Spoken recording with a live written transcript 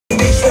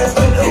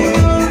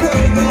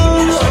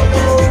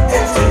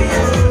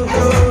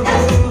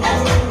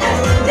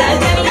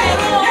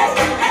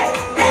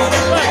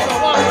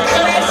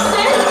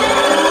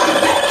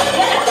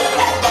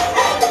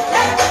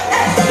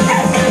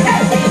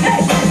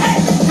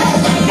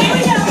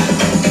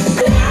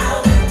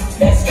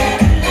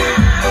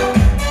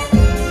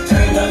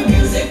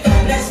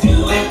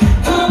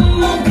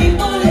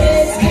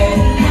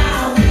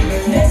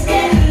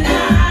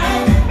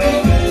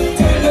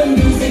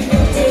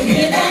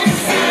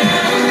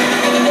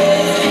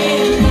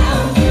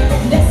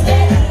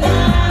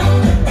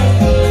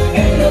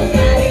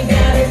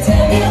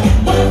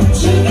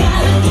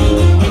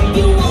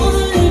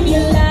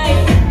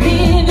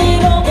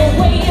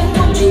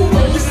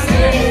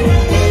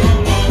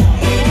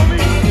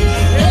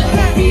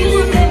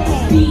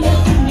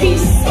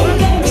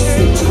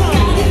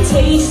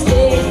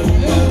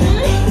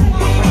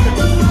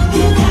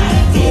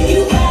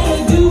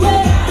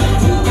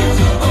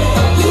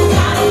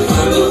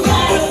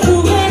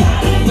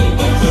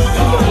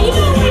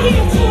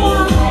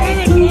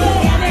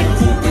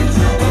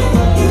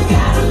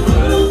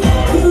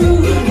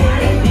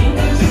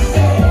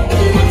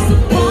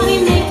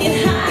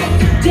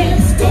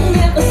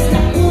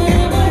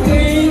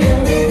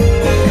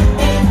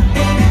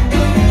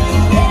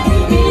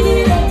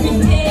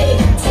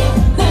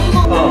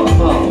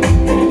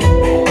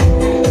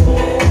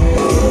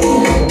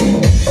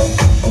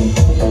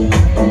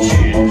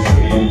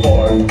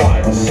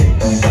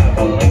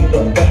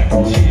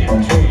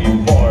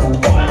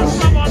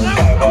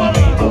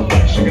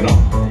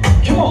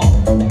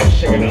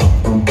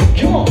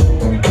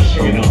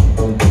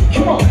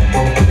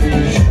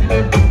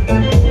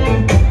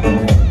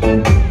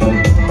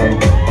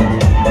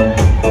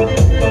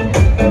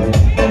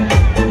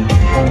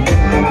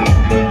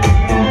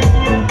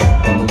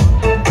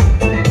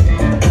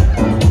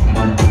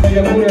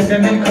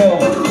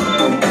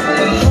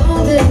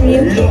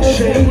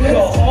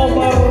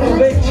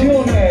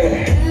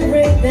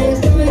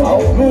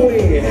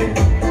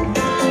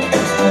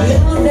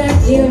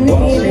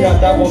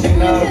Abbiamo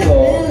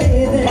Dinardo,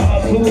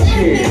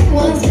 Palafucci,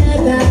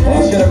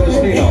 buonasera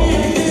Agostino.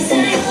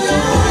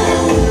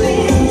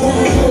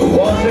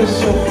 Was it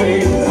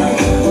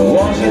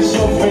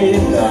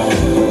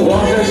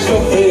so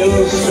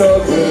feel so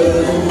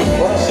good?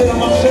 Buonasera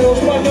Marcello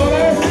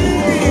Spagnole.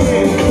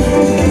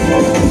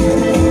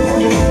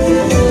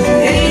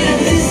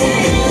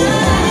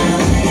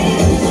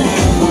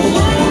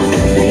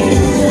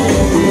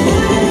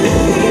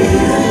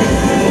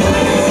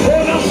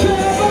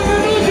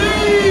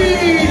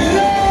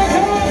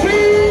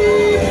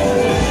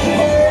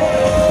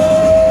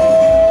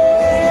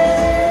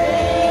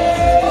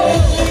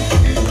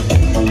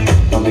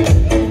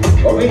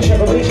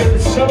 Comincia il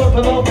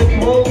sabato notte di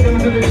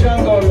Welcome to the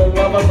Jungle,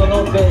 sabato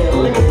notte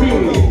Egopi.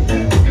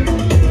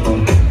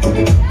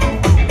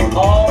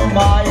 Oh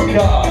my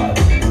god!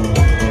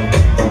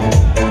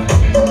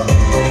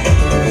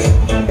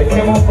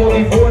 Mettiamo un po'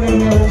 di buona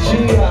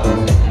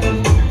energia.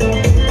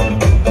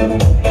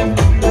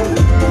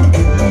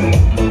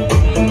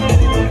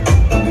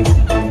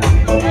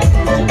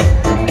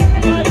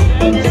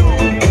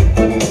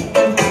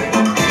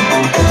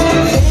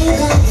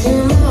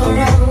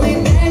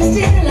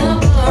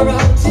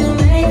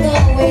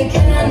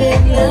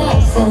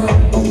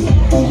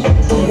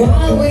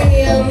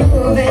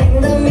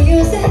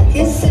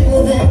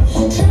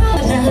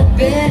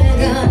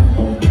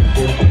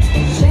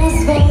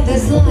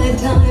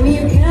 Lifetime,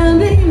 you can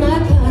be my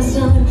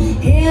pastime.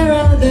 Here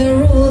are the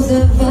rules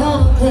of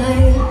our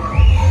play.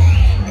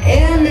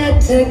 In it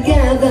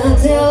together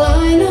till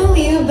I know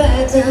you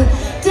better,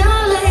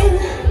 darling.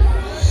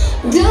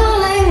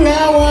 Darling,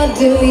 now what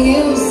do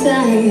you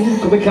say?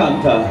 Come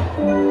canta?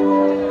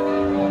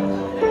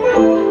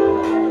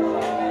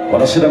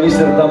 Buonasera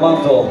mister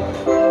D'Amato.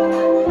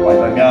 Vai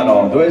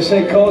Damiano, dove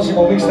sei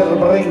Cosimo, mister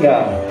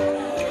Bringa?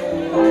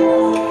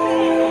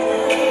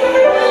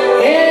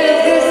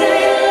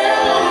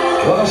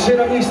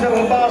 Buonasera mister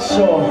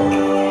Basso,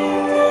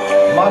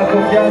 Marco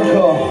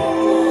Bianco,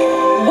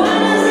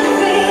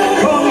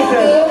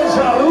 Comite,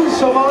 Rosa,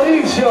 Russo,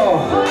 Maurizio.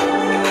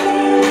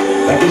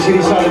 Da chi si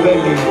risale,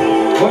 baby?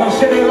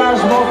 Buonasera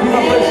Erasmo, prima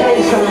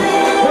presenza.